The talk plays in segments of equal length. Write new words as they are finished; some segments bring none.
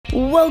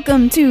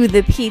Welcome to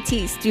the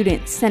PT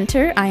Student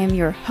Center. I am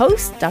your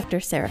host, Dr.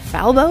 Sarah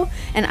Falbo,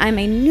 and I'm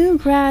a new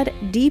grad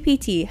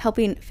DPT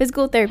helping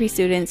physical therapy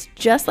students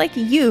just like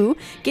you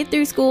get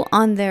through school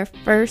on their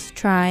first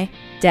try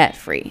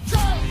debt-free.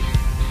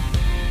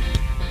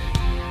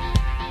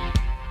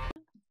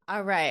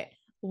 All right.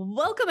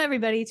 Welcome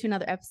everybody to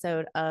another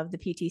episode of the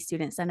PT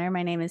Student Center.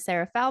 My name is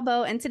Sarah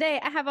Falbo, and today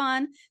I have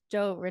on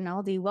Joe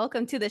Rinaldi.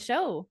 Welcome to the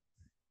show.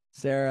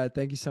 Sarah,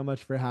 thank you so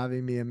much for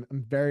having me. I'm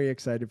very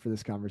excited for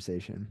this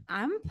conversation.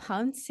 I'm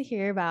pumped to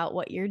hear about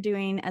what you're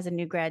doing as a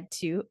new grad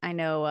too. I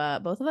know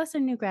both of us are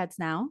new grads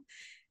now.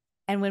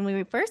 And when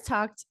we first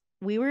talked,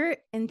 we were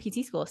in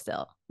PT school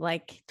still,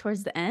 like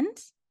towards the end.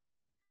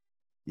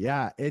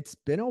 Yeah, it's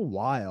been a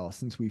while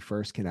since we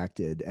first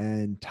connected,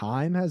 and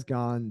time has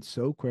gone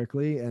so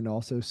quickly and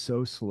also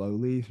so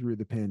slowly through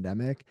the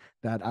pandemic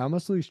that I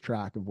almost lose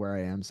track of where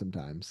I am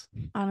sometimes.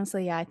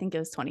 Honestly, yeah, I think it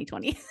was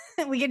 2020.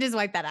 We could just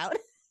wipe that out.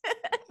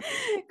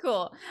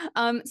 Cool.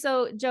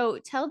 So Joe,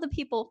 tell the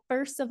people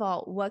first of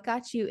all, what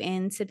got you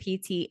into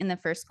PT in the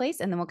first place,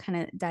 and then we'll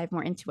kind of dive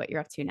more into what you're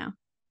up to now.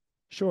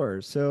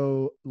 Sure.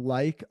 So,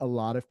 like a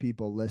lot of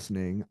people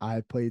listening,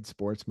 I played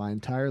sports my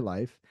entire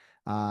life,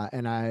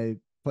 and I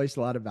placed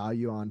a lot of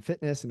value on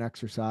fitness and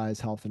exercise,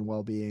 health and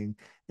well-being.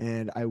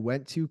 And I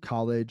went to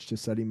college to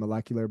study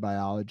molecular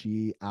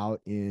biology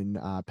out in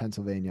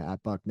Pennsylvania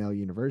at Bucknell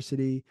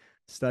University.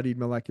 Studied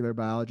molecular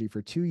biology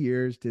for 2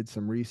 years, did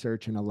some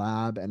research in a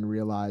lab, and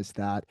realized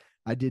that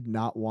I did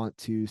not want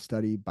to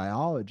study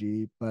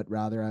biology, but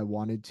rather I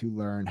wanted to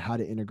learn how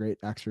to integrate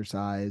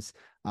exercise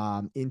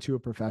into a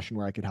profession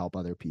where I could help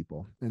other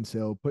people. And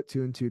so put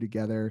two and two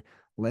together,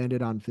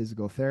 landed on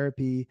physical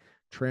therapy,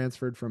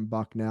 transferred from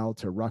Bucknell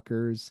to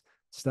Rutgers,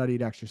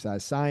 studied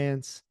exercise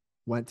science,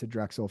 went to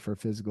Drexel for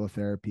physical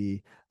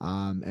therapy.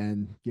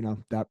 And,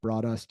 that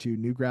brought us to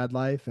new grad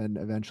life and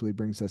eventually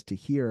brings us to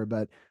here.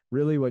 But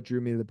really what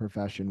drew me to the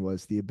profession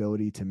was the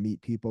ability to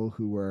meet people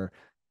who were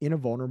in a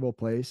vulnerable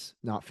place,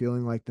 not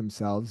feeling like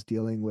themselves,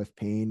 dealing with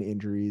pain,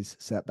 injuries,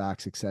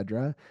 setbacks,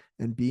 etc.,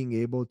 and being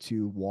able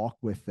to walk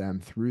with them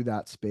through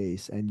that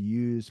space and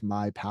use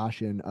my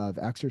passion of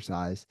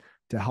exercise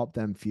to help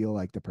them feel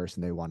like the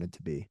person they wanted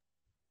to be.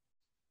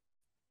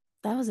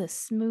 That was a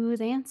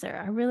smooth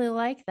answer. I really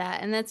like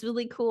that. And that's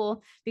really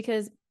cool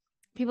because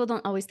people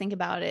don't always think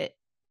about it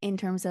in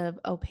terms of,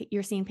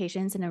 you're seeing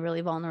patients in a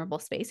really vulnerable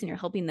space and you're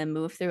helping them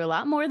move through a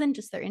lot more than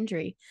just their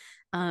injury.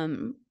 A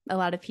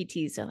lot of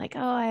PTs are like,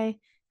 I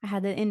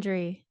had the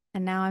injury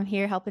and now I'm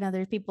here helping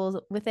other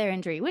people with their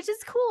injury, which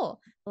is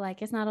cool. But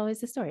like, it's not always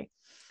the story.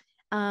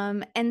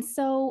 And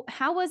so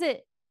how was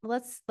it?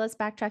 Let's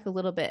backtrack a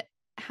little bit.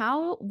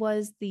 How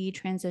was the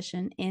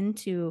transition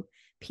into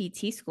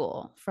PT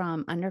school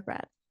from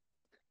undergrad?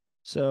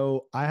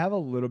 So I have a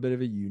little bit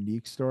of a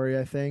unique story,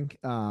 I think.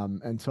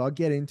 And so I'll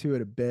get into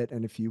it a bit.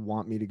 And if you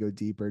want me to go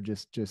deeper,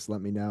 just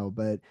let me know.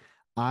 But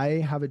I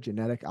have a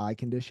genetic eye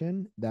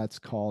condition that's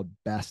called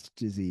Best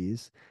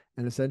disease.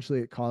 And essentially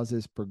it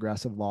causes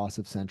progressive loss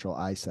of central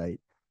eyesight.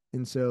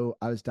 And so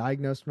I was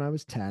diagnosed when I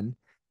was 10.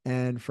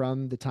 And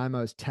from the time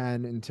I was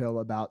 10 until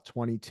about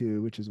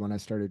 22, which is when I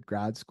started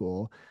grad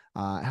school,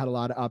 I had a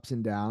lot of ups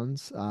and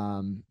downs.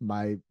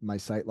 My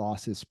sight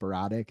loss is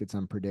sporadic; it's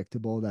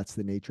unpredictable. That's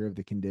the nature of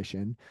the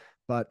condition.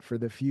 But for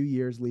the few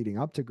years leading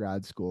up to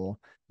grad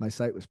school, my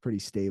sight was pretty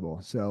stable.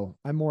 So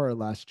I more or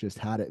less just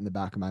had it in the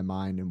back of my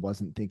mind and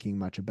wasn't thinking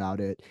much about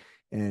it.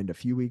 And a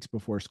few weeks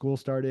before school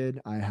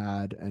started, I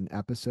had an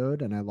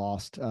episode and I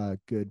lost a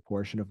good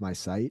portion of my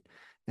sight.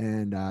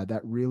 And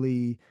that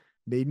really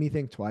made me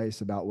think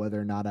twice about whether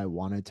or not I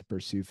wanted to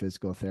pursue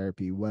physical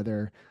therapy,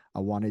 whether I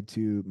wanted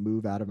to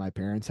move out of my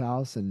parents'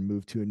 house and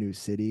move to a new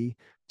city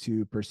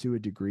to pursue a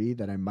degree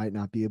that I might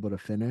not be able to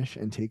finish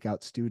and take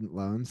out student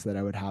loans that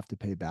I would have to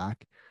pay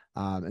back.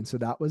 And so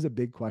that was a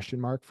big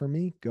question mark for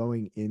me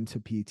going into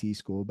PT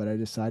school, but I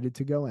decided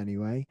to go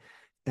anyway.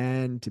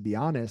 And to be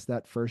honest,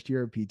 that first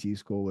year of PT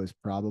school was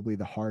probably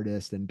the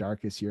hardest and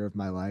darkest year of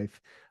my life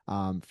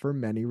for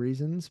many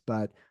reasons,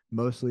 but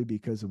mostly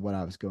because of what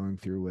I was going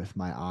through with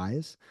my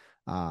eyes.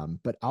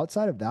 But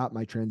outside of that,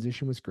 my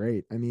transition was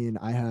great. I mean,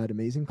 I had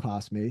amazing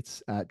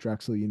classmates at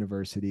Drexel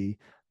University.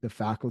 The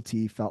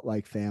faculty felt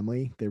like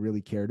family. They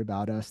really cared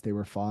about us. They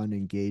were fun,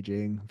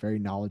 engaging, very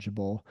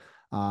knowledgeable.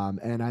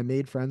 And I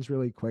made friends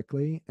really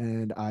quickly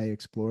and I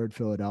explored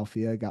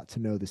Philadelphia, got to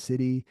know the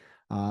city,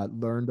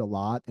 learned a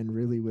lot, and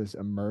really was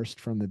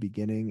immersed from the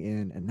beginning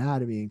in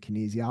anatomy and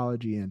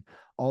kinesiology and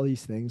all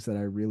these things that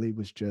I really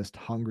was just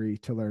hungry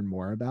to learn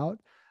more about.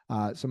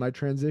 So my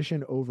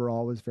transition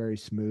overall was very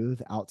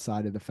smooth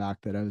outside of the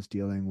fact that I was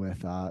dealing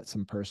with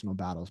some personal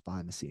battles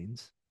behind the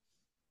scenes.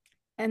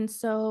 And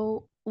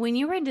so when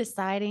you were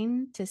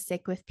deciding to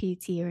stick with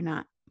PT or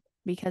not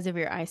because of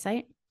your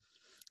eyesight,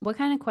 what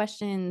kind of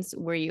questions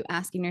were you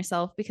asking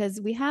yourself?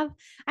 Because we have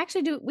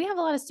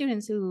a lot of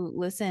students who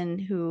listen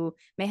who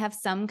may have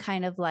some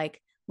kind of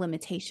like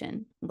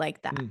limitation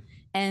like that Mm.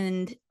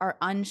 and are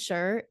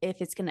unsure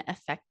if it's going to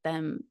affect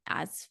them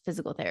as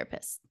physical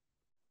therapists.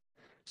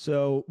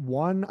 So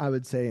one, I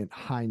would say in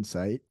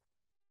hindsight,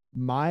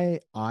 My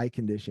eye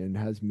condition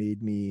has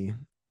made me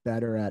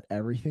better at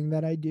everything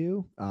that I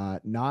do.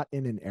 Not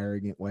in an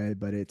arrogant way,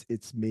 but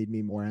it's made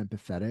me more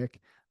empathetic.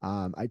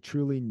 I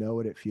truly know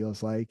what it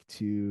feels like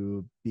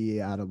to be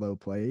at a low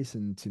place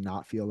and to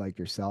not feel like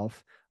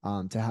yourself,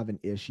 to have an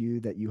issue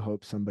that you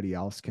hope somebody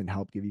else can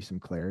help give you some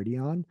clarity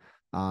on.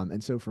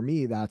 And so for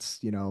me, that's,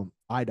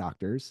 eye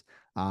doctors.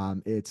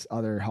 It's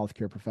other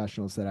healthcare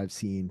professionals that I've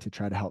seen to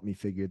try to help me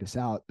figure this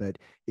out. But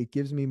it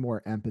gives me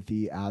more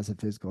empathy as a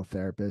physical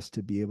therapist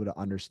to be able to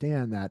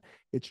understand that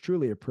it's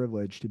truly a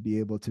privilege to be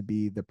able to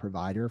be the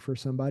provider for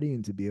somebody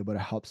and to be able to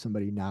help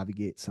somebody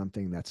navigate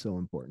something that's so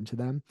important to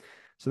them.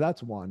 So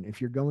that's one.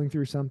 If you're going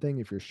through something,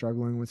 if you're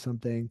struggling with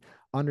something,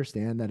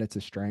 understand that it's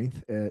a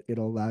strength.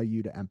 It'll allow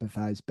you to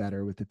empathize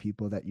better with the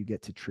people that you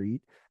get to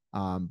treat.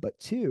 But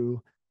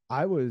two,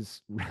 I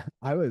was,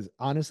 I was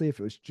honestly, if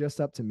it was just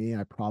up to me,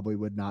 I probably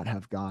would not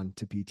have gone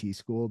to PT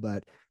school.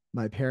 But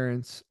my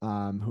parents, who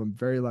I'm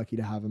very lucky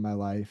to have in my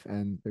life,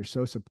 and they're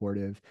so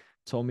supportive,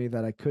 told me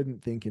that I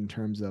couldn't think in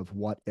terms of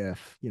what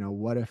if,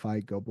 what if I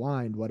go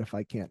blind? What if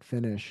I can't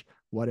finish?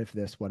 What if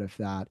this? What if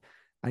that?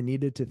 I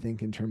needed to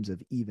think in terms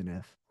of even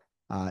if.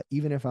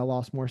 Even if I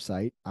lost more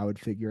sight, I would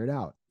figure it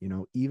out.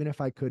 Even if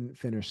I couldn't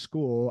finish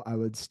school, I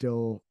would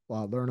still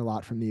learn a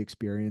lot from the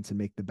experience and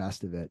make the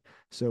best of it.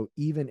 So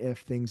even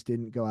if things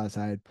didn't go as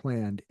I had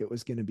planned, it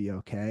was going to be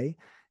okay.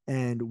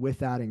 And with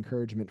that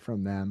encouragement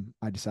from them,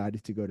 I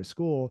decided to go to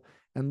school.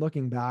 And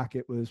looking back,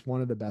 it was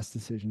one of the best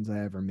decisions I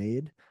ever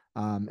made.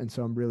 And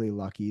so I'm really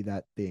lucky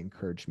that they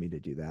encouraged me to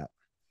do that.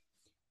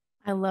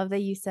 I love that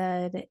you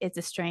said it's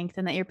a strength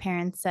and that your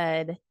parents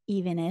said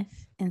even if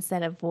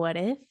instead of what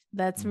if.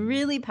 That's Mhm.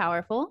 really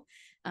powerful.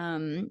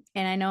 And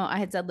I know I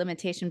had said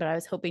limitation, but I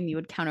was hoping you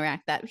would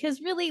counteract that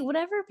because really,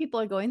 whatever people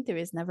are going through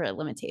is never a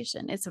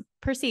limitation. It's a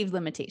perceived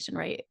limitation,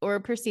 right? Or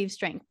a perceived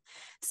strength.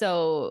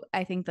 So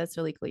I think that's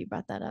really cool you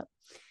brought that up.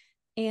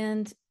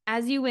 And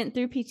as you went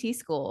through PT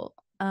school,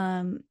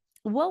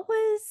 what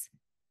was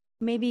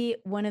maybe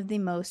one of the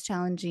most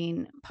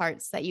challenging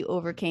parts that you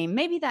overcame?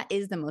 Maybe that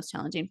is the most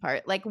challenging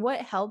part. Like,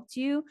 what helped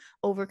you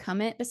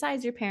overcome it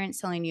besides your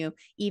parents telling you,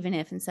 even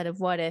if instead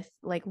of what if?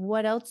 Like,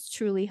 what else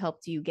truly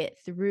helped you get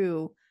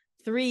through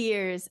 3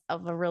 years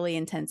of a really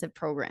intensive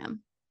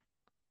program?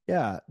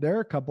 Yeah, there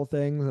are a couple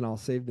things, and I'll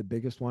save the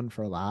biggest one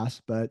for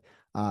last. But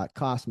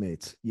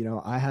classmates,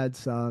 I had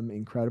some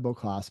incredible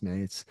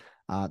classmates,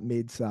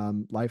 made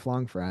some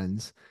lifelong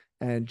friends,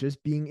 and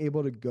just being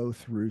able to go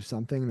through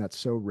something that's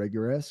so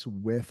rigorous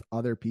with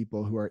other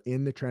people who are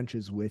in the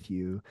trenches with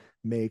you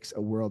makes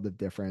a world of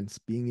difference.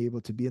 Being able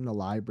to be in the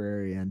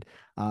library and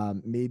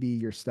maybe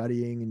you're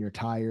studying and you're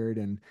tired,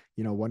 and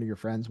one of your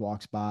friends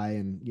walks by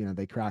and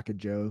they crack a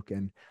joke,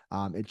 and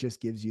it just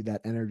gives you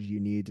that energy you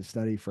need to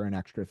study for an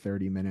extra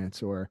 30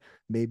 minutes. Or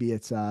maybe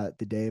it's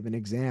the day of an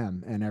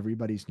exam and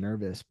everybody's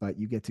nervous, but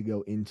you get to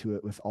go into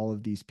it with all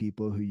of these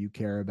people who you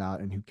care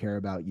about and who care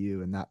about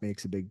you. And that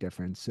makes a big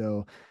difference.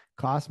 So,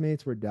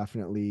 classmates were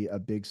definitely a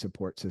big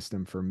support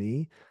system for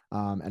me.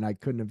 And I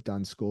couldn't have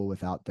done school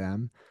without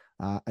them.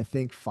 I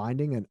think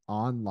finding an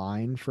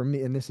online for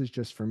me, and this is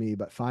just for me,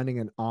 but finding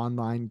an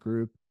online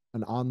group,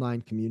 an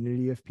online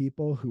community of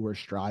people who were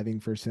striving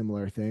for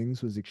similar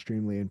things was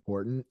extremely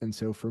important. And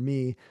so for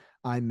me,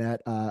 I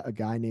met a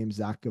guy named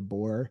Zach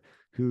Gabor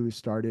who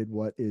started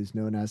what is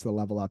known as the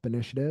Level Up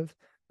Initiative.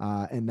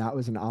 And that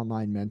was an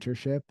online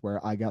mentorship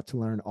where I got to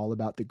learn all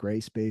about the gray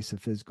space of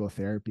physical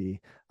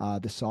therapy,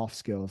 the soft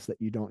skills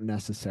that you don't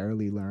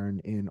necessarily learn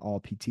in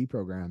all PT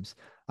programs,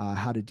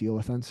 how to deal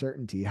with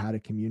uncertainty, how to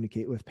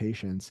communicate with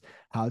patients,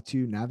 how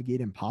to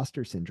navigate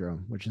imposter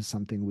syndrome, which is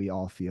something we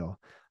all feel.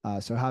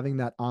 So having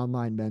that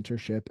online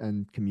mentorship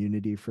and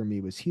community for me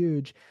was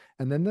huge.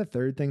 And then the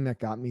third thing that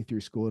got me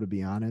through school, to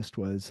be honest,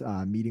 was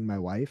meeting my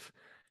wife.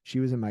 She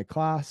was in my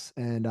class,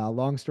 and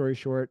long story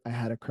short, I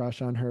had a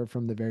crush on her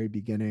from the very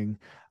beginning.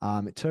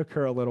 It took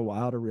her a little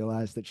while to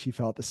realize that she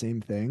felt the same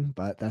thing,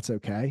 but that's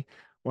okay.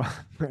 Well,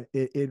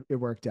 it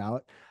worked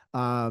out.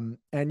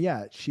 And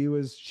yeah, she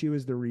was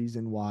the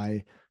reason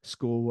why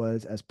school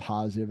was as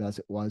positive as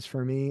it was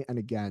for me. And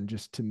again,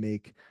 just to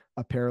make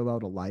a parallel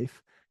to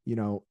life,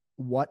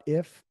 what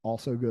if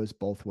also goes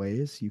both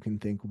ways. You can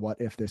think, what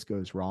if this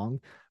goes wrong?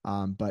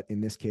 But in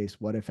this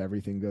case, what if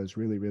everything goes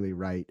really, really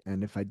right?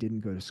 And if I didn't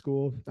go to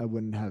school, I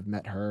wouldn't have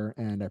met her,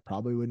 and I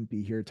probably wouldn't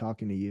be here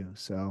talking to you.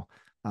 So,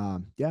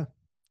 yeah.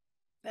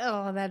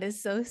 Oh, that is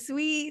so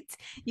sweet.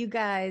 You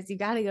guys, you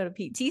got to go to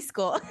PT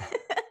school.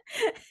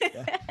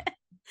 Yeah.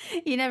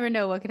 You never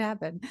know what could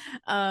happen.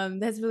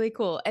 That's really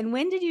cool. And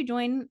when did you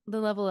join the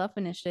Level Up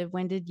Initiative?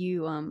 When did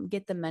you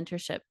get the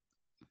mentorship?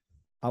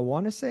 I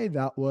want to say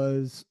that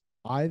was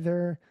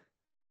either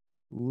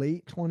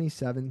late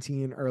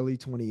 2017, early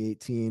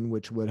 2018,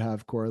 which would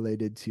have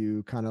correlated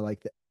to kind of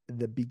like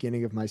the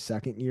beginning of my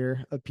second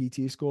year of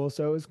PT school.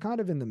 So it was kind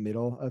of in the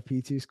middle of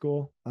PT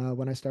school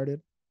when I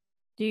started.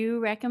 Do you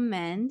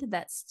recommend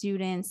that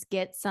students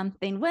get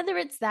something, whether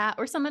it's that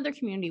or some other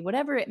community,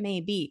 whatever it may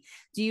be?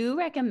 Do you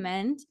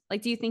recommend,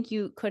 like, do you think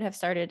you could have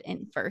started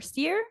in first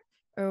year?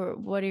 Or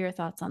what are your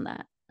thoughts on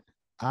that?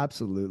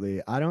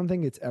 Absolutely. I don't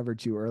think it's ever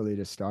too early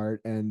to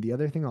start. And the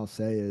other thing I'll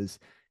say is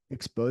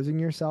exposing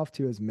yourself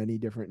to as many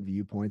different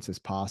viewpoints as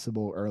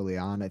possible early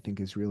on, I think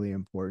is really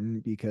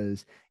important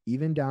because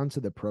even down to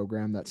the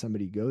program that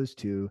somebody goes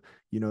to,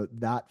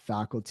 that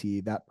faculty,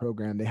 that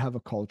program, they have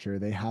a culture,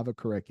 they have a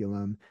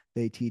curriculum,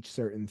 they teach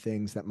certain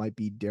things that might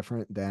be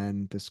different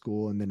than the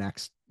school in the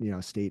next,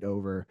 state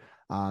over.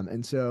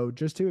 And so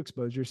just to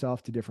expose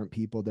yourself to different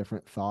people,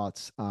 different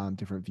thoughts,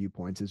 different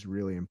viewpoints is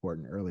really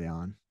important early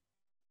on.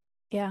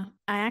 Yeah,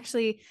 I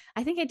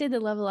think I did the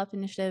Level Up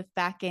initiative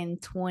back in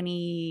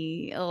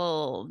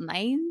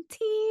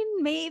 2019,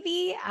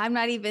 maybe. I'm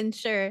not even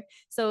sure.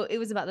 So it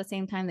was about the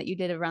same time that you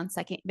did around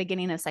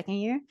beginning of second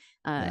year.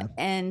 Yeah.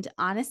 And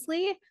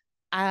honestly,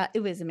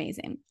 it was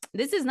amazing.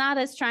 This is not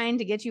us trying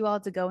to get you all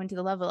to go into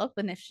the Level Up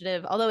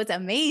initiative, although it's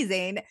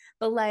amazing,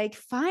 but like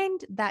find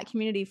that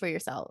community for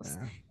yourselves.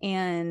 Yeah.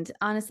 And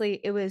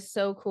honestly, it was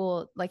so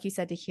cool, like you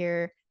said, to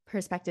hear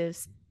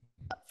perspectives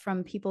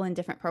from people in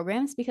different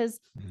programs because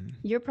Mhm.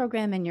 your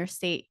program in your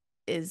state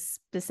is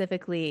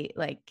specifically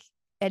like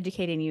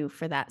educating you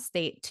for that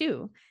state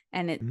too.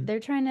 And Mhm. they're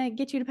trying to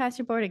get you to pass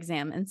your board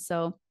exam. And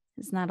so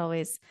it's not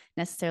always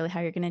necessarily how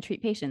you're going to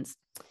treat patients.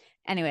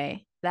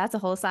 Anyway, that's a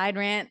whole side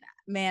rant.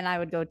 Man, I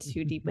would go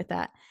too deep with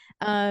that.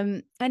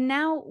 And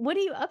now, what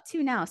are you up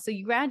to now? So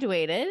you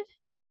graduated. Mhm.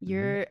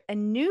 You're a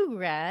new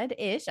grad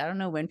ish. I don't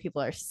know when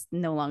people are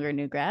no longer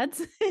new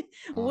grads.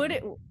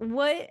 what Um,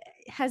 what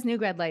has new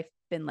grad life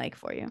been like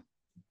for you?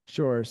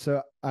 Sure.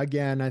 So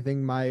again, I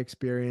think my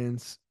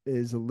experience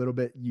is a little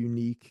bit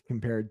unique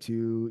compared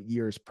to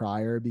years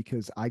prior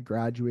because I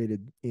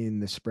graduated in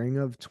the spring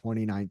of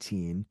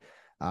 2019.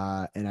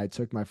 And I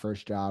took my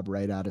first job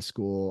right out of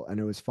school. And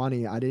it was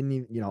funny. I didn't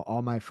even,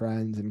 all my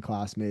friends and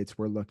classmates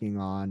were looking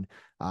on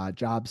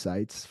job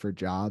sites for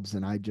jobs.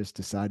 And I just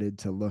decided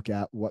to look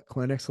at what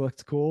clinics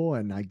looked cool.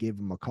 And I gave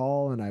them a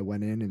call and I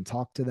went in and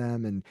talked to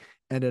them and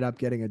ended up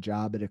getting a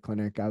job at a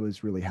clinic I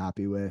was really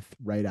happy with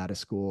right out of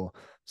school.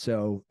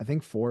 So I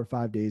think 4 or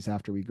 5 days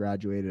after we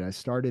graduated, I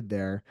started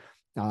there.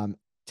 Um,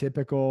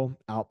 Typical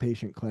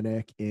outpatient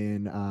clinic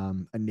in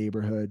a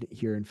neighborhood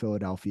here in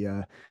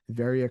Philadelphia,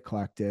 very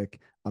eclectic,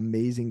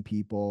 amazing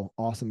people,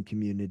 awesome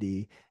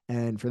community.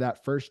 And for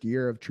that first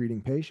year of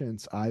treating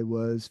patients, I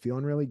was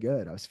feeling really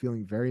good. I was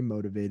feeling very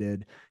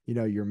motivated.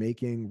 You're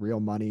making real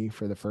money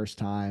for the first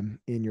time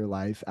in your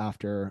life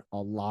after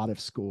a lot of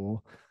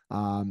school,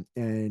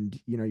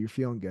 and you're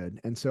feeling good.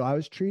 And so I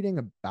was treating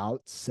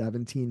about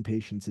 17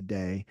 patients a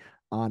day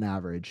on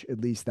average.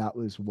 At least that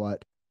was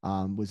what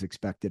was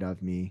expected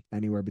of me,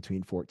 anywhere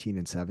between 14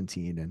 and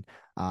 17. And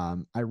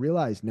I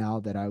realized now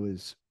that I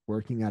was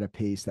working at a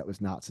pace that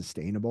was not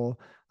sustainable.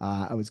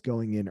 I was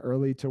going in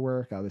early to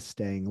work, I was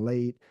staying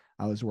late,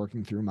 I was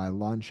working through my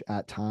lunch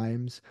at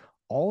times,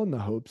 all in the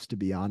hopes, to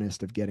be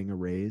honest, of getting a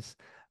raise.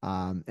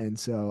 And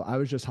so I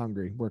was just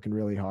hungry, working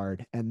really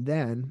hard. And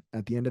then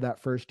at the end of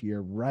that first year,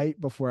 right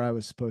before I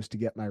was supposed to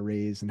get my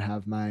raise and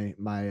have my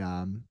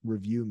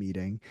review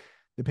meeting,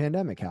 the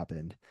pandemic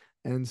happened.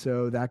 And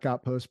so that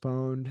got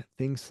postponed.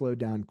 Things slowed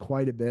down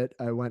quite a bit.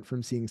 I went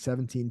from seeing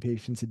 17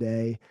 patients a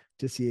day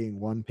to seeing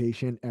one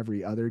patient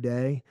every other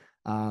day,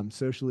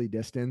 socially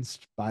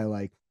distanced by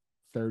like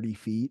 30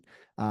 feet.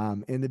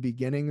 In the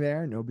beginning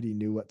there, nobody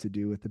knew what to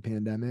do with the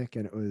pandemic,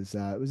 and it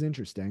was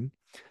interesting.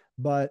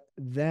 But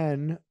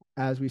then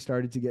as we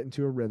started to get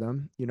into a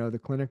rhythm, the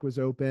clinic was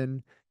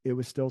open. It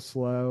was still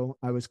slow.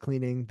 I was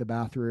cleaning the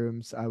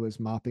bathrooms. I was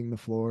mopping the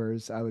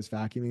floors. I was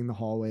vacuuming the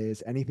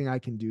hallways, anything I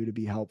can do to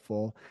be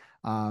helpful.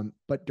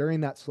 But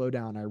during that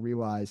slowdown, I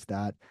realized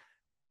that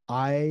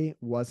I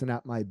wasn't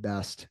at my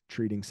best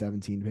treating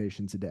 17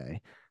 patients a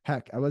day.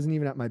 Heck, I wasn't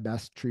even at my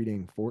best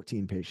treating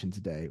 14 patients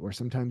a day, or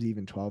sometimes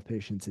even 12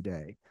 patients a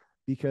day.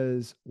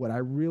 Because what I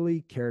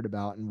really cared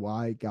about and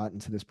why I got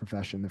into this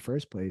profession in the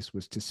first place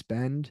was to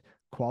spend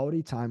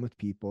quality time with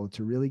people,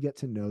 to really get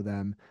to know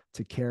them,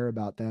 to care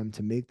about them,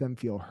 to make them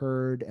feel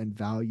heard and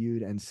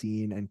valued and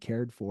seen and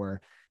cared for.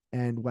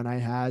 And when I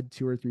had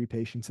 2 or 3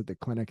 patients at the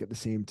clinic at the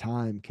same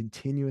time,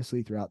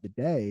 continuously throughout the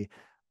day,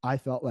 I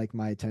felt like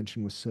my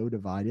attention was so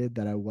divided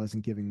that I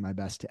wasn't giving my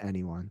best to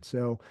anyone.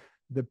 So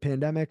the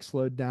pandemic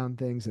slowed down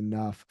things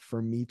enough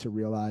for me to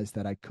realize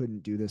that I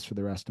couldn't do this for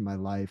the rest of my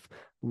life,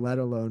 let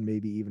alone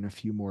maybe even a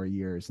few more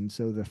years. And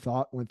so the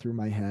thought went through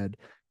my head,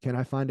 can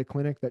I find a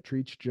clinic that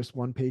treats just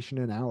one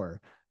patient an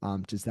hour?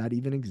 Does that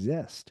even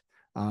exist?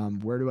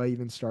 Where do I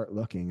even start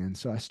looking? And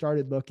so I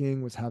started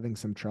looking, was having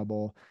some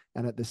trouble.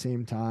 And at the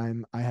same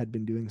time, I had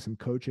been doing some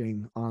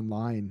coaching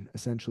online,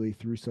 essentially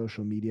through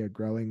social media,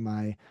 growing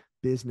my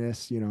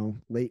business,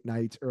 late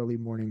nights, early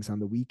mornings on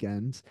the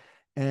weekends.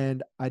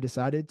 And I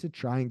decided to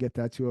try and get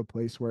that to a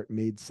place where it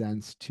made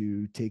sense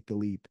to take the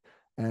leap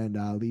and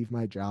leave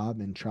my job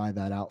and try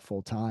that out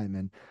full time.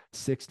 And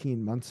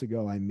 16 months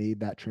ago, I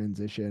made that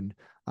transition,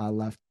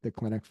 left the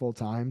clinic full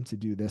time to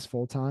do this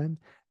full time.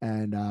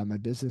 And my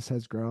business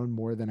has grown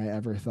more than I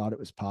ever thought it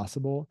was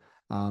possible.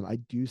 I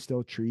do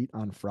still treat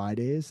on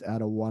Fridays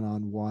at a one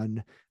on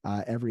one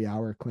every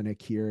hour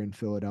clinic here in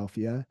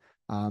Philadelphia.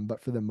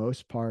 But for the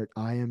most part,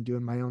 I am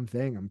doing my own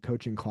thing. I'm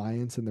coaching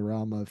clients in the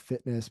realm of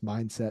fitness,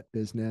 mindset,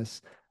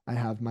 business. I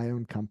have my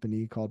own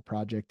company called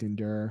Project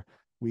Endure.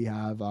 We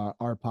have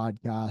our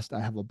podcast. I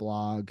have a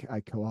blog.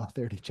 I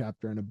co-authored a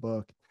chapter in a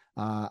book.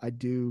 I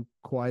do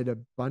quite a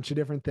bunch of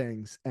different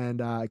things,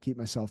 and I keep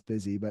myself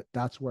busy, but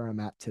that's where I'm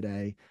at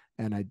today.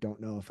 And I don't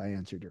know if I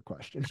answered your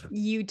question.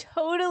 You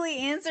totally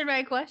answered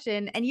my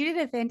question and you did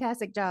a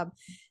fantastic job.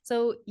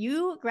 So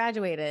you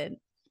graduated.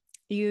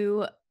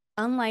 You,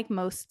 unlike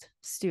most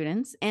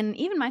students and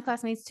even my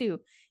classmates too,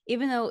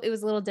 even though it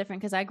was a little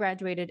different because I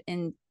graduated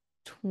in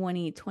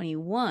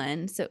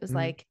 2021. So it was Mhm.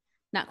 like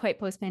not quite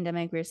post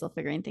pandemic. We were still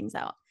figuring things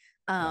out.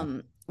 Yeah.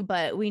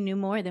 But we knew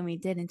more than we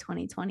did in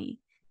 2020.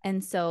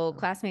 And so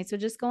classmates would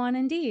just go on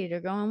Indeed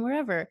or go on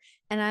wherever.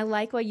 And I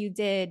like what you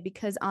did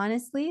because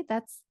honestly,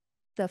 that's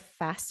the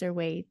faster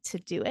way to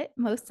do it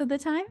most of the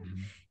time.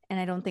 Mhm. And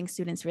I don't think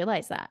students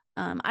realize that.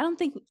 I don't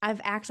think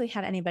I've actually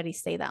had anybody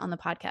say that on the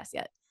podcast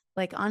yet.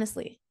 Like,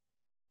 honestly.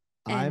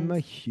 I'm And a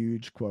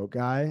huge quote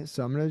guy,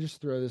 so I'm gonna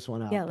just throw this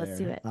one yeah, out let's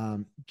do there.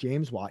 it.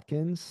 James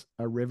Watkins,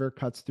 a river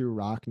cuts through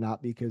rock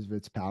not because of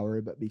its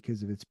power, but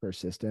because of its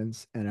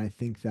persistence. And I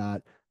think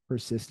that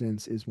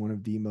persistence is one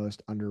of the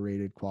most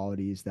underrated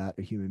qualities that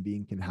a human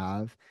being can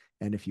have.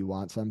 And if you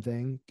want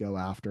something, go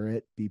after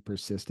it. Be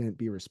persistent,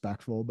 be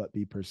respectful, but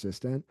be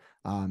persistent.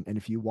 And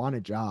if you want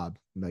a job,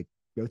 like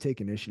go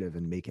take initiative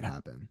and make it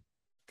happen.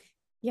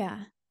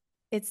 Yeah.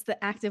 It's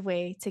the active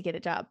way to get a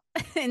job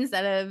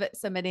instead of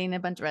submitting a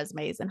bunch of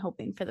resumes and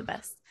hoping for the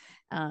best.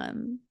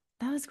 Um,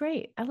 that was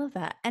great. I love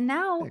that. And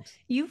now Thanks.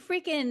 you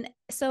freaking,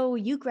 so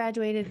you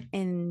graduated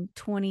in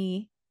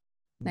 2019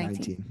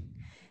 19.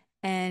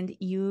 and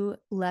you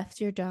left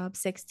your job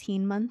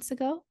 16 months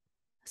ago.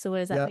 So what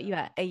does that put Yep. you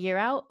at? A year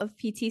out of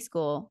PT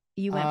school.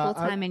 You went Uh,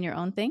 full I time in your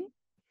own thing?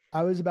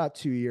 I was about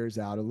 2 years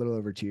out, a little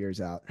over 2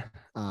 years out.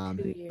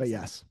 2 years But out.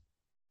 yes,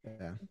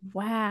 yeah.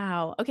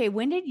 Wow. Okay.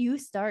 When did you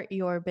start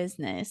your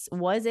business?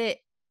 Was it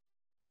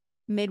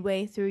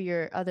midway through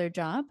your other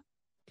job?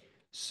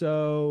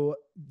 So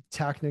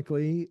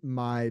technically,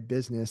 my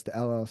business, the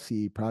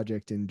LLC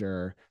Project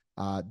Endure,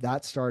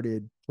 that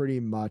started pretty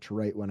much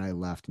right when I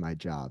left my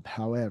job.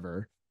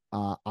 However,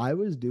 I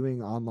was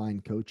doing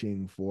online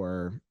coaching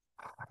for,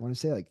 I want to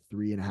say like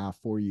 3.5,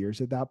 4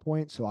 years at that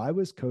point. So I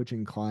was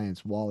coaching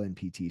clients while in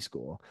PT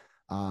school.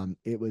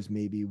 It was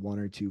maybe one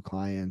or two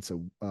clients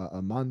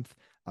a month.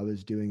 I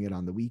was doing it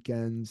on the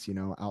weekends,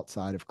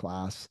 outside of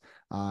class.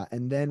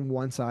 And then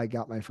once I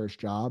got my first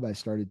job, I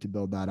started to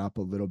build that up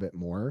a little bit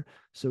more.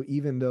 So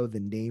even though the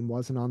name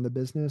wasn't on the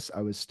business,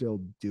 I was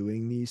still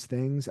doing these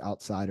things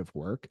outside of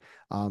work,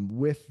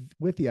 with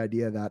the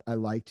idea that I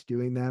liked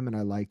doing them and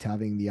I liked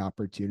having the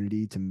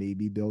opportunity to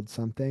maybe build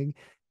something.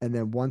 And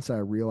then once I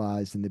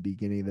realized in the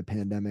beginning of the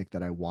pandemic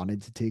that I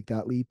wanted to take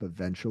that leap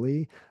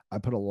eventually, I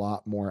put a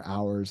lot more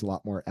hours, a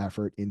lot more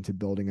effort into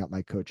building up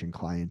my coaching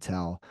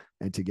clientele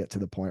and to get to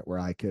the point where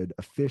I could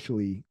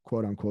officially,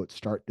 quote unquote,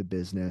 start the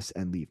business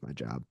and leave my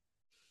job.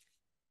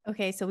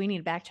 Okay, so we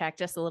need to backtrack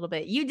just a little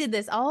bit. You did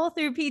this all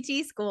through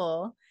PT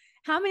school.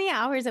 How many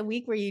hours a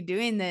week were you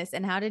doing this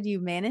and how did you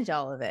manage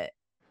all of it?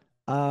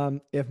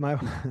 If my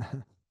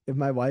if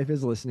my wife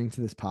is listening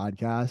to this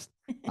podcast,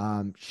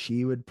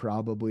 she would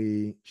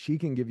probably she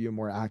can give you a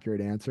more accurate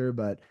answer,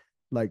 but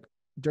like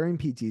during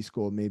PT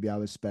school, maybe I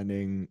was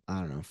spending, I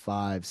don't know,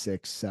 5,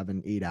 6,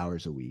 7, 8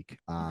 hours a week.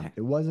 Okay.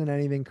 It wasn't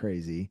anything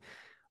crazy.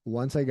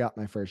 Once I got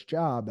my first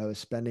job, I was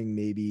spending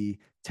maybe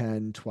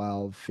 10,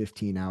 12,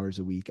 15 hours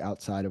a week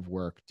outside of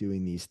work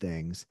doing these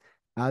things.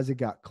 As it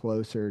got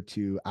closer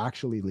to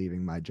actually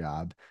leaving my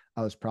job,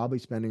 I was probably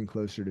spending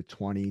closer to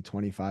 20,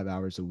 25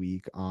 hours a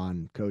week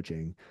on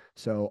coaching.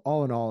 So,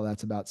 all in all,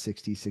 that's about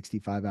 60,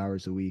 65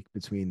 hours a week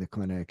between the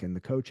clinic and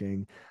the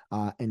coaching.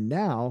 And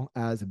now,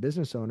 as a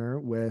business owner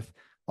with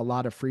a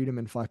lot of freedom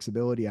and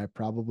flexibility, I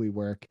probably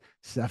work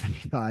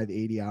 75,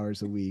 80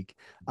 hours a week.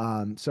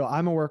 So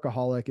I'm a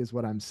workaholic, is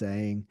what I'm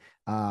saying.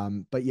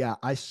 But yeah,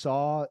 I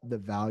saw the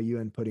value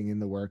in putting in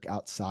the work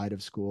outside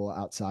of school,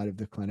 outside of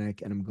the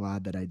clinic, and I'm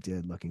glad that I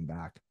did looking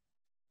back.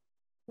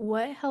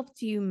 What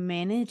helped you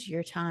manage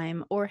your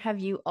time, or have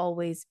you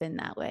always been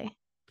that way?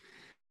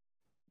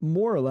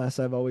 More or less,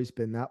 I've always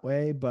been that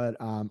way, but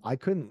I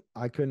couldn't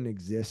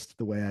exist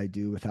the way I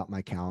do without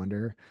my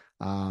calendar.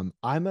 I'm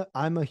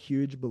a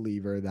huge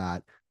believer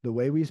that the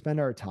way we spend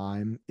our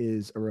time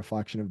is a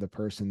reflection of the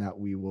person that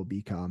we will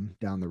become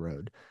down the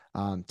road.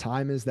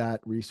 Time is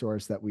that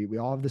resource that we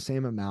all have the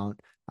same amount.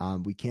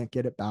 We can't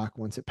get it back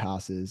once it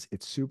passes.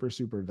 It's super,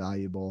 super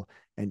valuable.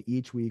 And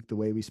each week, the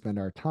way we spend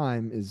our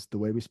time is the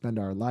way we spend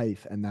our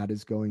life, and that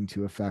is going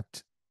to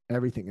affect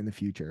everything in the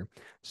future.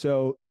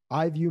 So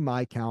I view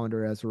my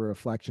calendar as a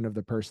reflection of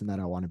the person that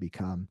I want to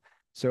become.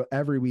 So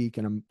every week,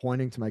 and I'm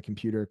pointing to my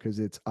computer because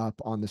it's up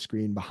on the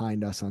screen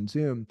behind us on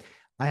Zoom,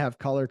 I have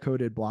color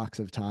coded blocks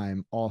of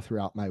time all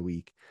throughout my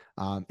week.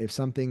 If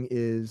something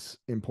is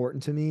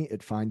important to me,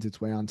 it finds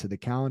its way onto the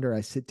calendar. I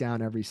sit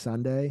down every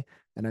Sunday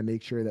and I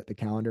make sure that the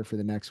calendar for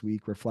the next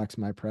week reflects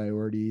my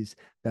priorities,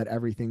 that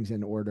everything's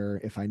in order.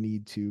 If I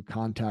need to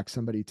contact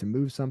somebody to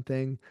move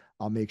something,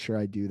 I'll make sure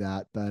I do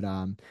that. But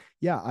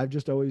yeah, I've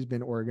just always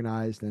been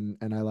organized, and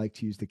I like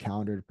to use the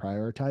calendar to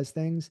prioritize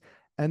things.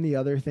 And the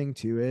other thing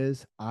too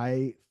is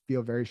I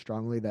feel very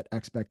strongly that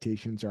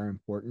expectations are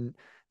important.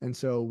 And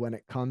so when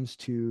it comes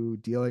to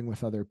dealing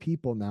with other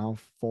people now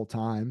full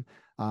time,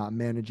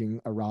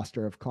 managing a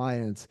roster of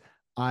clients,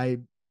 I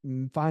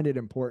find it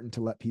important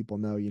to let people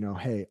know,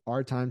 hey,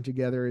 our time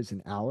together is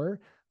an hour.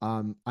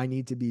 I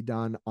need to be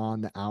done on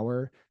the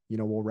hour.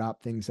 We'll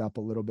wrap things up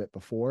a little bit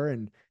before,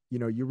 and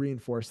you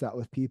reinforce that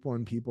with people,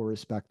 and people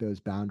respect those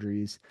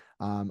boundaries.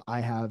 I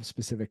have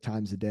specific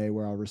times a day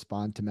where I'll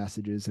respond to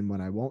messages and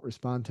when I won't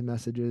respond to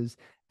messages.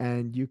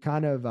 And you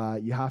kind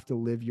of you have to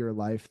live your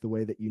life the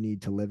way that you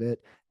need to live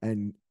it,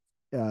 and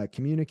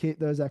communicate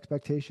those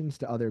expectations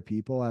to other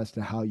people as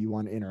to how you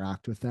want to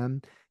interact with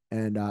them.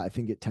 And I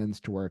think it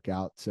tends to work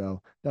out.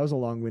 So that was a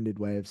long-winded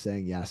way of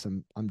saying yes.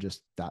 I'm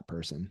just that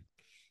person.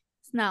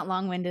 It's not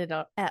long-winded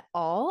at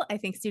all. I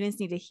think students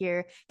need to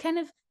hear kind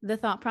of the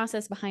thought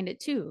process behind it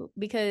too,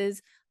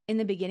 because in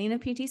the beginning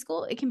of PT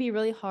school, it can be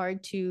really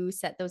hard to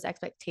set those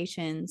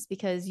expectations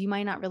because you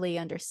might not really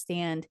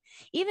understand,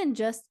 even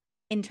just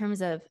in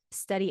terms of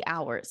study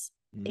hours.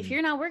 If Mm.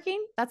 you're not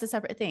working, that's a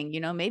separate thing.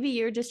 Maybe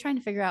you're just trying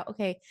to figure out,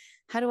 okay,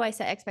 how do I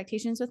set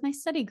expectations with my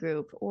study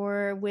group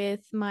or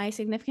with my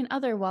significant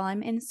other while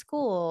I'm in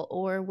school,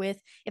 or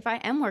with if I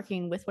am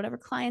working with whatever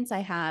clients I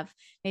have,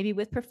 maybe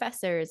with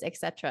professors,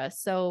 etc.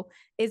 So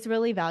it's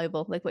really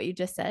valuable, like what you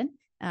just said.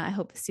 I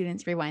hope the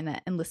students rewind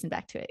that and listen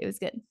back to it. It was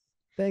good.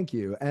 Thank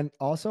you. And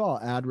also, I'll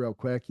add real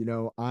quick,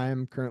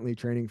 I'm currently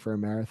training for a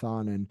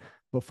marathon. And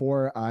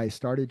before I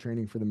started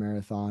training for the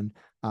marathon,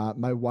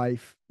 my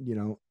wife,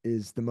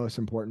 is the most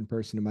important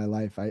person in my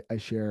life. I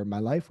share my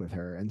life with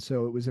her. And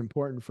so it was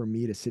important for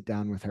me to sit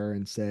down with her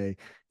and say,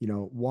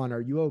 one,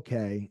 are you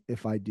okay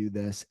if I do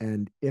this?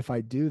 And if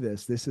I do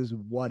this, this is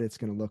what it's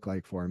going to look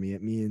like for me.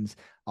 It means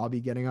I'll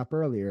be getting up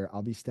earlier,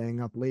 I'll be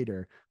staying up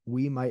later.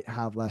 We might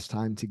have less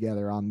time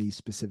together on these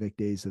specific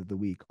days of the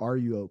week. Are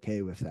you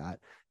okay with that?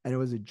 And it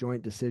was a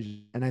joint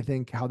decision. And I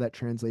think how that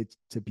translates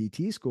to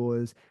PT school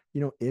is,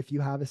 if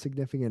you have a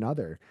significant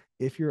other,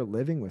 if you're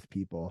living with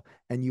people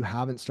and you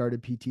haven't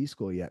started PT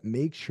school yet,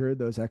 make sure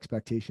those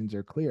expectations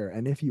are clear.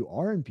 And if you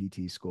are in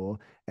PT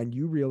school and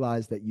you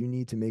realize that you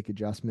need to make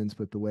adjustments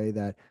with the way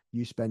that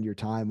you spend your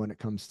time when it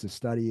comes to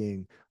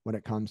studying, when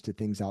it comes to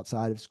things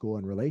outside of school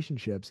and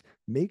relationships,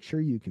 make sure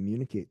you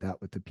communicate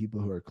that with the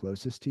people who are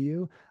closest to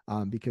you,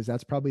 because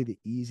that's probably the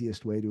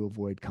easiest way to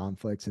avoid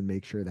conflicts and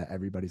make sure that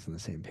everybody's on the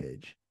same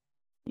page.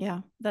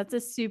 Yeah, that's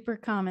a super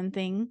common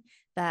thing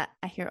that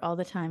I hear all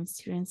the time.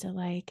 Students are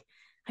like,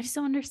 I just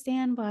don't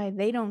understand why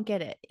they don't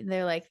get it.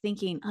 They're like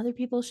thinking other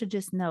people should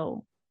just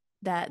know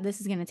that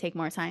this is going to take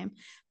more time.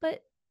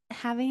 But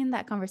having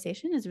that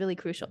conversation is really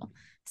crucial.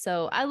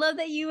 So I love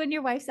that you and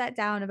your wife sat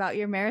down about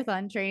your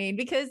marathon training,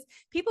 because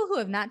people who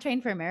have not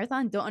trained for a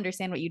marathon don't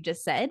understand what you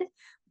just said.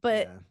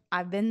 But Yeah.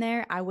 I've been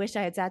there. I wish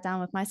I had sat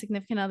down with my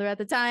significant other at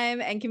the time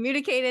and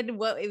communicated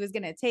what it was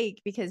going to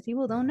take, because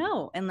people don't Yeah.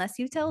 know unless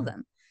you tell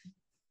them.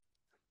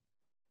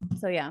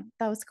 So yeah,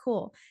 that was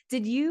cool.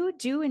 Did you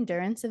do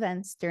endurance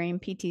events during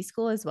PT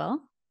school as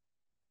well?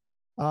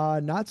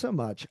 Not so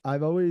much.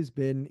 I've always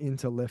been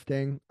into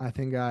lifting. I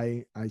think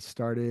I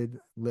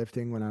started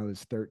lifting when I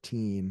was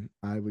 13.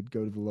 I would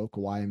go to the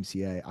local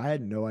YMCA. I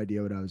had no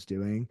idea what I was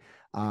doing.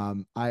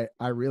 I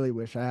really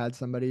wish I had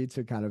somebody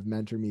to kind of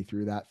mentor me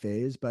through that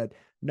phase, but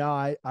no,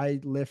 I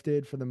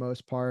lifted for the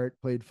most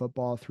part, played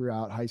football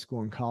throughout high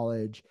school and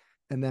college,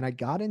 and then I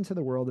got into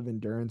the world of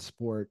endurance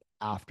sport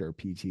after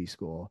PT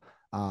school.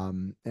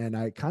 And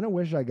I kind of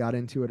wish I got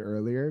into it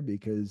earlier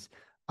because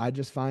I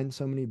just find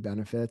so many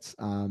benefits.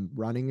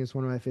 Running is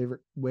one of my favorite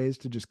ways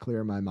to just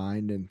clear my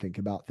mind and think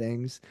about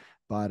things.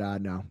 But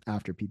no,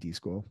 after PT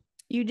school.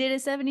 You did a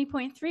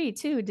 70.3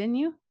 too, didn't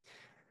you?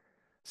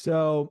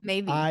 So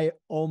Maybe. I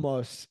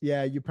almost,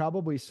 yeah, you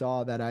probably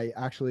saw that I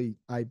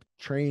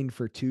trained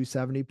for two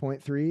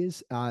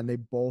 70.3s, and they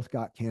both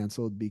got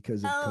canceled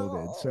because of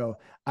COVID. Oh, So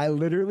I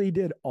literally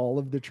did all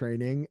of the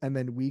training, and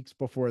then weeks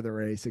before the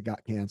race, it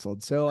got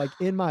canceled. So like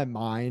in my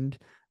mind,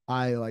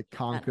 I like got it.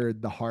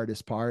 conquered the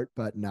hardest part,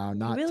 but no, You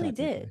not really did.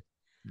 technically.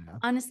 Yeah.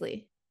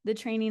 Honestly, the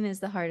training is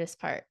the hardest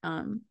part.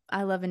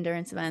 I love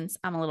endurance events.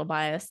 I'm a little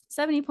biased.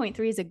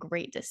 70.3 is a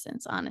great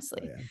distance, Oh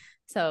honestly. yeah.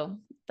 So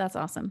that's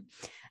awesome.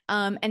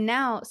 And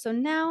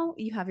now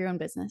you have your own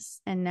business.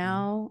 And Mhm.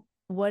 now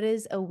what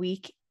does a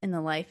week in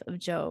the life of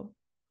Joe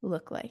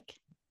look like?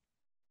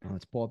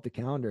 Let's pull up the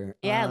calendar.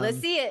 Yeah, let's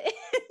see it.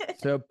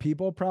 So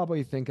people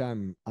probably think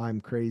I'm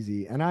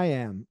crazy, and I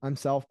am. I'm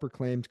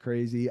self-proclaimed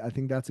crazy. I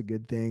think that's a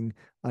good thing.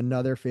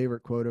 Another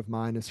favorite quote of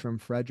mine is from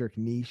Friedrich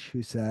Nietzsche,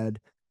 who said,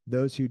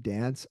 those who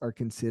dance are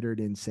considered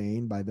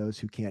insane by those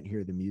who can't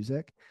hear the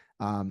music.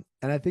 And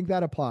I think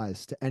that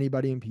applies to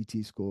anybody in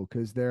PT school,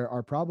 because there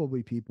are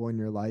probably people in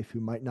your life who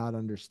might not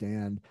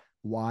understand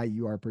why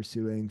you are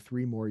pursuing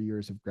 3 more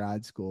years of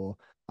grad school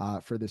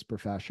for this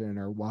profession,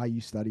 or why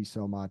you study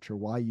so much, or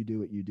why you do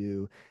what you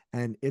do.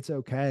 And it's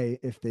okay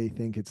if they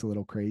think it's a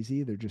little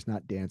crazy. They're just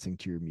not dancing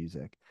to your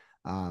music.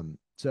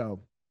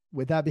 So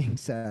with that being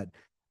said,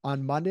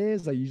 on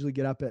Mondays, I usually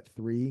get up at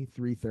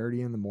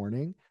 3:30 in the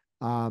morning.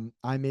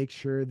 I make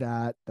sure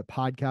that the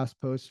podcast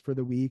posts for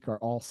the week are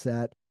all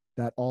set,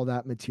 that all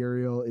that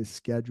material is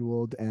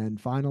scheduled and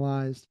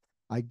finalized.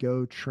 I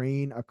go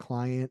train a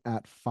client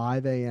at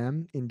 5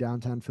 a.m. in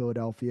downtown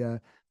Philadelphia,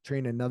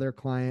 train another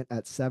client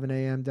at 7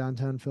 a.m.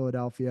 downtown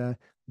Philadelphia.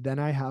 Then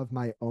I have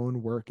my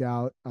own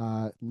workout,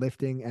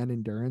 lifting and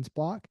endurance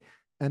block.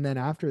 And then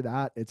after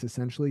that, it's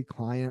essentially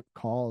client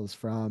calls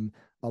from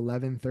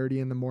 11:30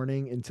 in the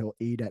morning until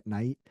 8 at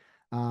night.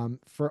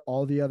 For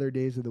all the other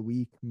days of the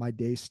week, my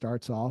day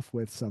starts off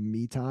with some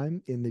me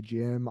time in the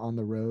gym, on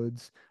the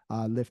roads,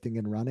 lifting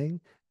and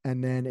running.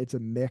 And then it's a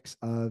mix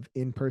of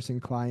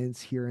in-person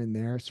clients here and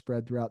there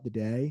spread throughout the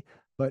day,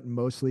 but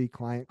mostly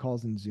client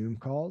calls and Zoom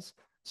calls.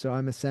 So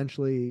I'm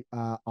essentially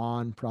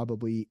on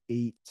probably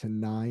 8 to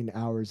 9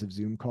 hours of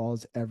Zoom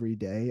calls every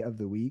day of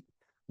the week,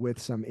 with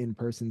some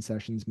in-person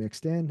sessions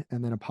mixed in,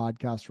 and then a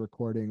podcast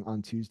recording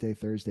on Tuesday,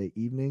 Thursday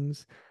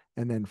evenings.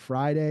 And then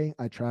Friday,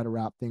 I try to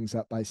wrap things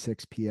up by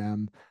 6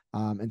 p.m.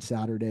 And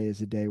Saturday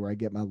is a day where I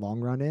get my long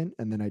run in,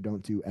 and then I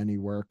don't do any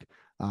work.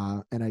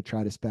 And I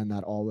try to spend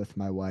that all with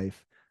my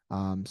wife.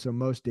 So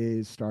most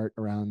days start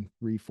around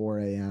 3, 4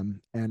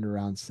 a.m. and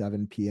around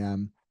 7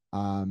 p.m.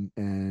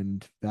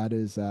 And that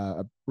is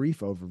a brief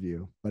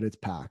overview, but it's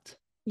packed.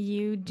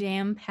 You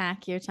jam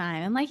pack your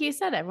time. And like you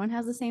said, everyone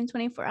has the same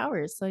 24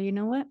 hours. So you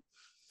know what?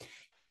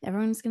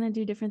 Everyone's going to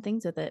do different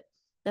things with it.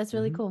 That's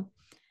really cool.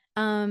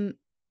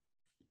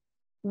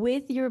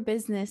 With your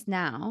business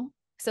now,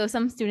 so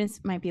some students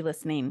might be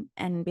listening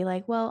and be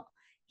like, well,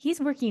 he's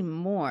working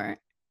more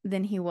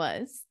than he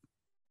was.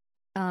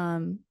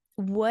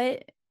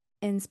 What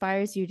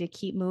inspires you to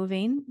keep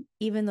moving,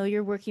 even though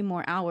you're working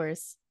more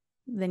hours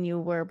than you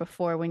were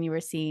before when you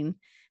were seeing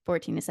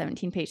 14 to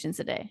 17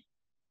 patients a day?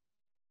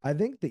 I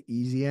think the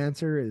easy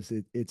answer is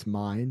it's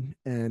mine,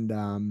 and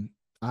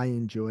I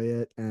enjoy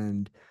it,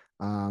 and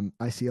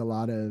I see a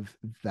lot of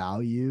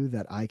value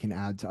that I can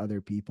add to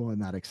other people,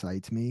 and that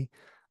excites me.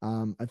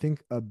 I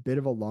think a bit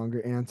of a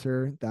longer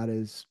answer that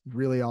is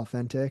really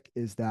authentic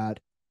is that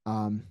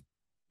um,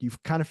 you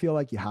kind of feel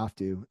like you have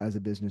to as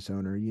a business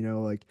owner. You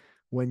know, like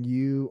when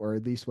you, or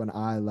at least when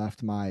I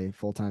left my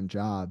full-time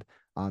job,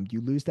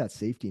 you lose that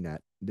safety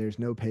net. There's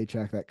no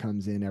paycheck that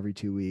comes in every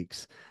 2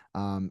 weeks.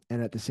 And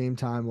at the same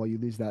time, while you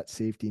lose that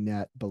safety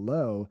net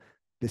below,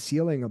 the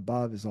ceiling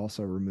above is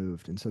also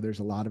removed. And so there's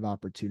a lot of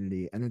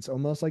opportunity. And it's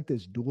almost like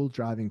this dual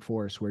driving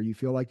force where you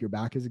feel like your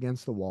back is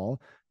against the wall.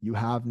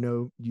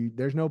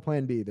 There's no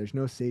plan B, there's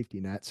no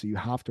safety net. So you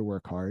have to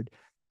work hard.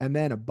 And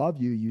then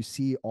above you, you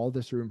see all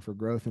this room for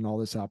growth and all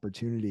this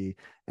opportunity.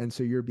 And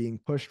so you're being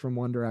pushed from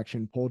one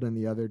direction, pulled in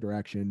the other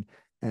direction.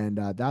 And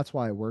that's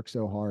why I work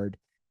so hard.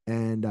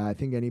 And I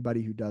think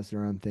anybody who does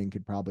their own thing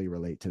could probably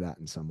relate to that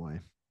in some way.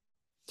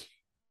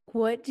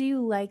 What do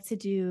you like to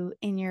do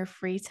in your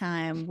free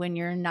time when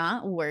you're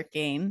not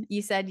working?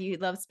 You said you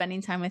love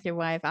spending time with your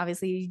wife.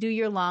 Obviously, you do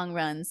your long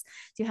runs.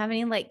 Do you have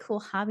any like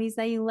cool hobbies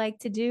that you like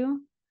to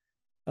do?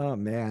 Oh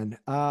man.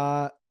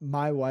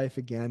 My wife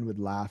again would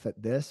laugh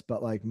at this,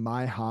 but like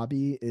my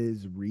hobby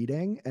is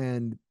reading,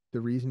 and the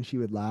reason she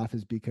would laugh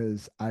is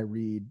because I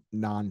read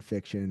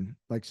nonfiction,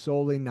 like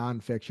solely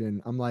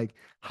nonfiction. I'm like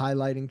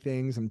highlighting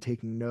things, I'm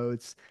taking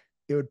notes.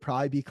 It would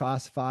probably be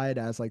classified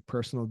as like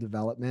personal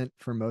development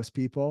for most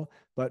people,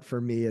 but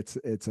for me it's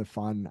a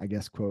fun, I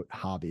guess, quote,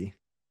 hobby.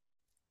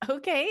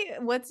 Okay.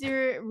 What's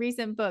your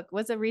recent book?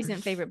 What's a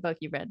recent favorite book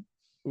you read?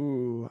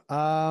 Ooh,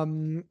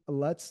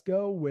 let's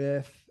go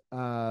with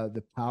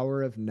The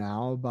Power of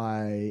Now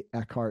by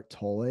Eckhart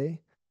Tolle.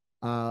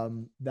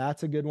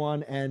 That's a good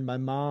one. And my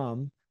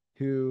mom,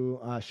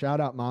 who shout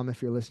out mom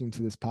if you're listening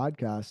to this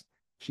podcast,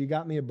 she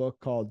got me a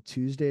book called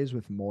Tuesdays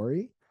with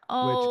Maury, which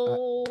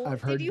Oh,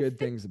 I've heard good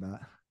things about.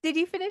 did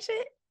you finish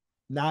it?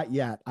 Not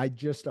yet. I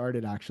just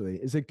started actually.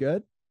 Is it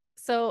good?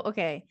 So,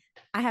 okay,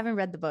 I haven't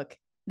read the book.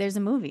 There's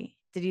a movie.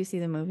 Did you see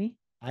the movie?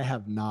 I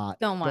have not.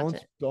 Don't watch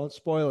it. Don't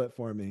spoil it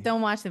for me.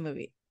 Don't watch the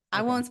movie.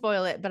 I Okay. won't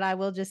spoil it, but I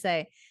will just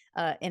say,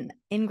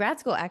 in grad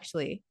school,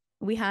 actually,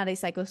 we had a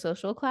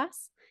psychosocial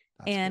class,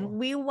 That's and cool.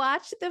 we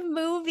watched the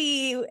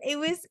movie. It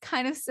was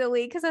kind of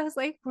silly because I was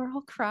like, we're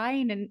all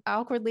crying and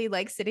awkwardly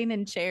like sitting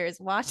in chairs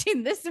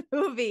watching this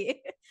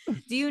movie.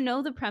 Do you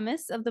know the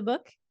premise of the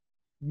book?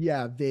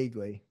 Yeah,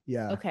 vaguely.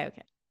 Yeah. Okay,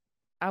 okay.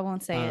 I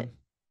won't say Um, it.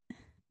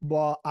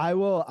 Well, I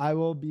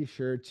will be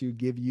sure to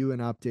give you an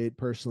update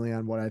personally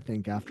on what I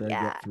think after I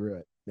Yeah, get through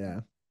it.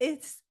 Yeah.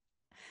 it's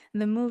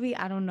the movie.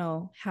 I don't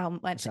know how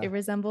much Okay. it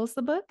resembles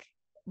the book,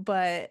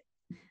 but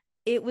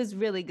it was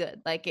really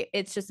good. Like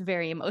it's just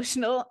very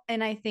emotional.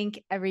 And I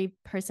think every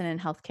person in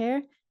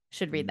healthcare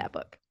should read Mm. that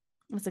book.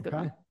 That's a good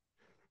Okay.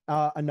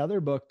 one. Another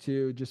book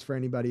too, just for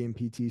anybody in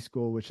PT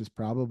school, which is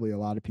probably a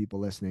lot of people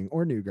listening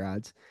or new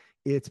grads.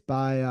 It's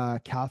by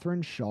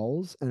Catherine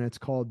Schulz, and it's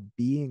called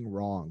Being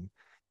Wrong.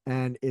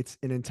 And it's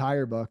an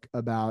entire book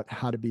about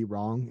how to be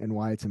wrong and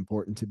why it's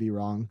important to be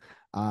wrong.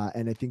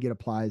 And I think it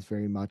applies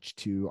very much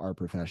to our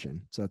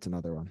profession. So that's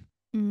another one.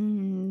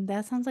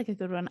 That sounds like a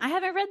good one. I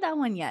haven't read that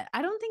one yet.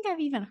 I don't think I've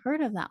even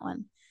heard of that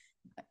one.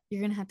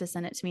 You're going to have to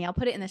send it to me. I'll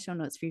put it in the show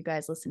notes for you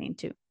guys listening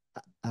too.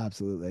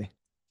 Absolutely.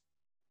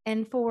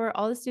 And for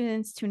all the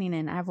students tuning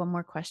in, I have one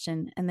more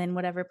question, and then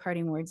whatever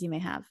parting words you may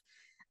have.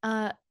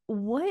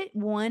 What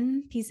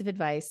one piece of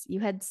advice, you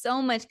had so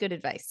much good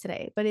advice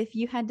today, but if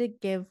you had to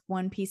give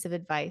one piece of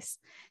advice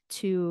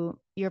to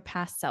your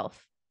past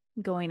self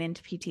going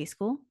into PT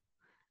school,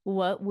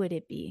 what would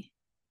it be?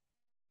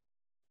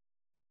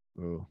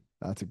 Oh,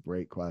 that's a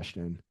great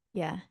question.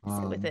 Yeah,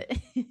 sit with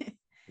it.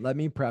 Let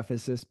me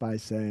preface this by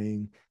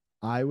saying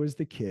I was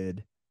the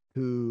kid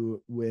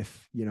who,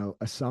 with,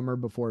 a summer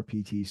before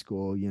PT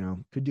school,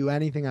 could do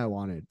anything I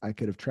wanted. I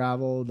could have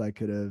traveled, I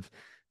could have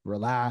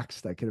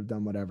relaxed, I could have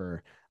done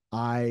whatever.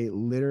 I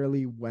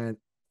literally went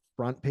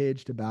front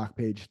page to back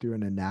page through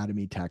an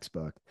anatomy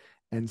textbook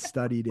and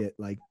studied it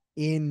like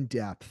in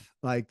depth,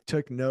 like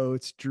took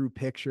notes, drew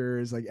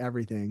pictures, like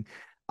everything.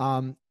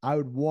 I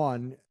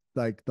would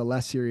like the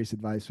less serious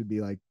advice would be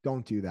like,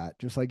 don't do that.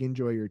 Just like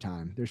enjoy your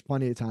time. There's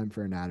plenty of time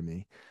for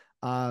anatomy.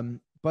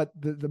 But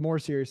the more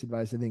serious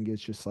advice I think is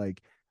just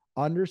like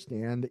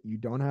understand that you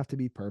don't have to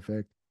be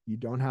perfect. You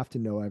don't have to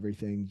know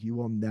everything. You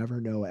will never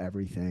know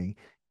everything.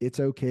 It's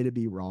okay to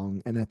be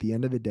wrong. And at the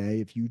end of the day,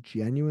 if you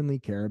genuinely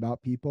care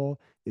about people,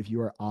 if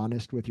you are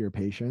honest with your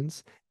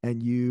patients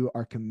and you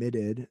are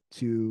committed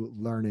to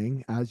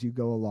learning as you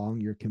go along,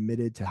 you're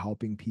committed to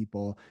helping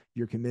people,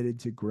 you're committed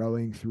to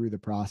growing through the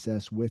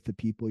process with the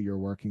people you're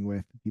working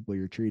with, the people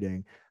you're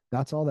treating,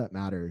 that's all that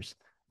matters.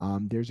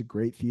 There's a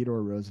great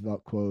Theodore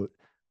Roosevelt quote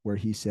where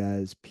he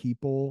says,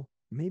 people,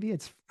 maybe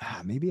it's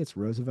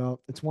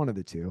Roosevelt, it's one of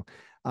the two.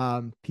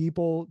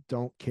 People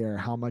don't care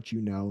how much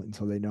you know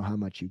until they know how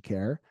much you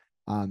care.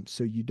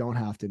 So you don't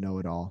have to know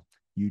it all.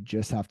 You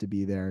just have to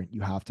be there.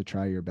 You have to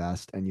try your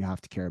best and you have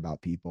to care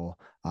about people.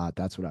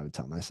 That's what I would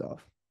tell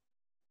myself.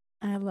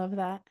 I love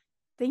that.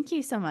 Thank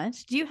you so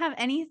much. Do you have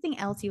anything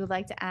else you would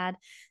like to add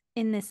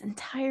in this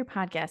entire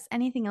podcast?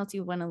 Anything else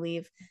you want to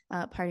leave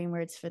parting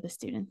words for the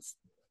students?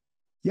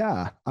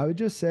 Yeah, I would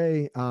just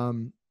say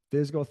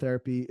physical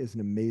therapy is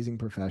an amazing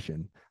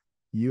profession.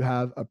 You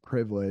have a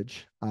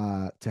privilege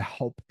to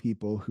help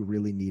people who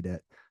really need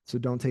it. So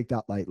don't take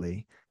that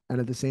lightly. And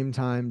at the same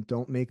time,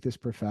 don't make this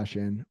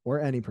profession or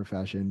any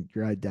profession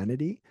your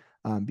identity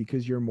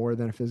because you're more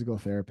than a physical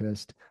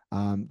therapist.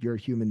 You're a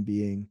human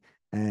being.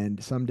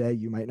 And someday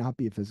you might not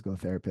be a physical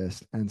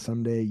therapist. And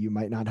someday you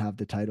might not have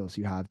the titles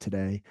you have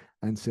today.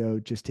 And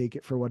so just take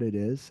it for what it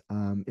is.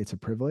 It's a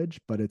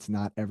privilege, but it's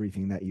not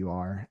everything that you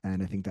are.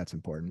 And I think that's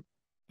important.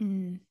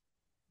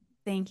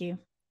 Thank you.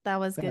 That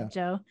was good,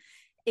 Joe.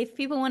 If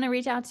people want to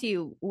reach out to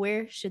you,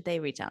 where should they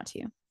reach out to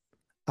you?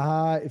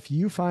 If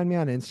you find me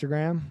on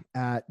Instagram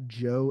at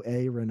Joe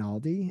A.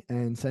 Rinaldi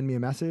and send me a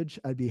message,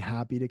 I'd be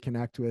happy to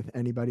connect with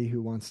anybody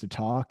who wants to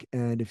talk.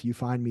 And if you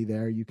find me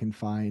there, you can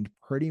find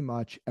pretty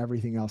much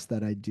everything else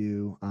that I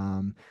do.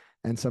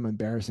 And some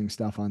embarrassing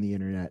stuff on the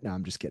internet. No,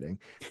 I'm just kidding.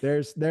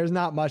 There's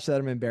not much that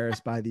I'm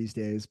embarrassed by these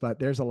days, but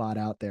there's a lot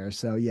out there.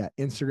 So yeah,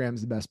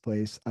 Instagram's the best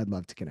place. I'd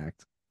love to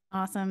connect.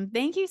 Awesome.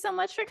 Thank you so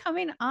much for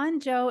coming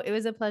on, Joe. It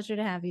was a pleasure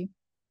to have you.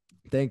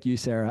 Thank you,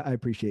 Sarah. I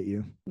appreciate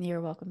you.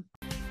 You're welcome.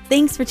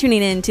 Thanks for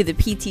tuning in to the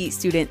PT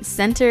Student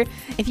Center.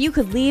 If you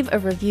could leave a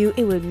review,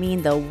 it would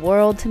mean the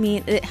world to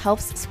me. It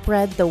helps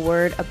spread the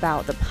word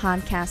about the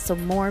podcast so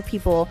more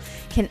people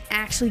can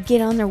actually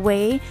get on their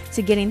way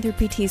to getting through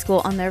PT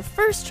school on their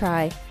first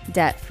try,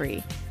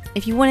 debt-free.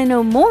 If you want to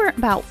know more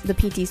about the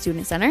PT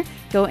Student Center,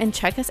 go and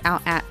check us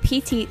out at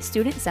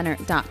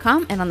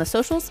ptstudentcenter.com and on the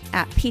socials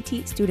at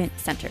PT Student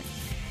Center.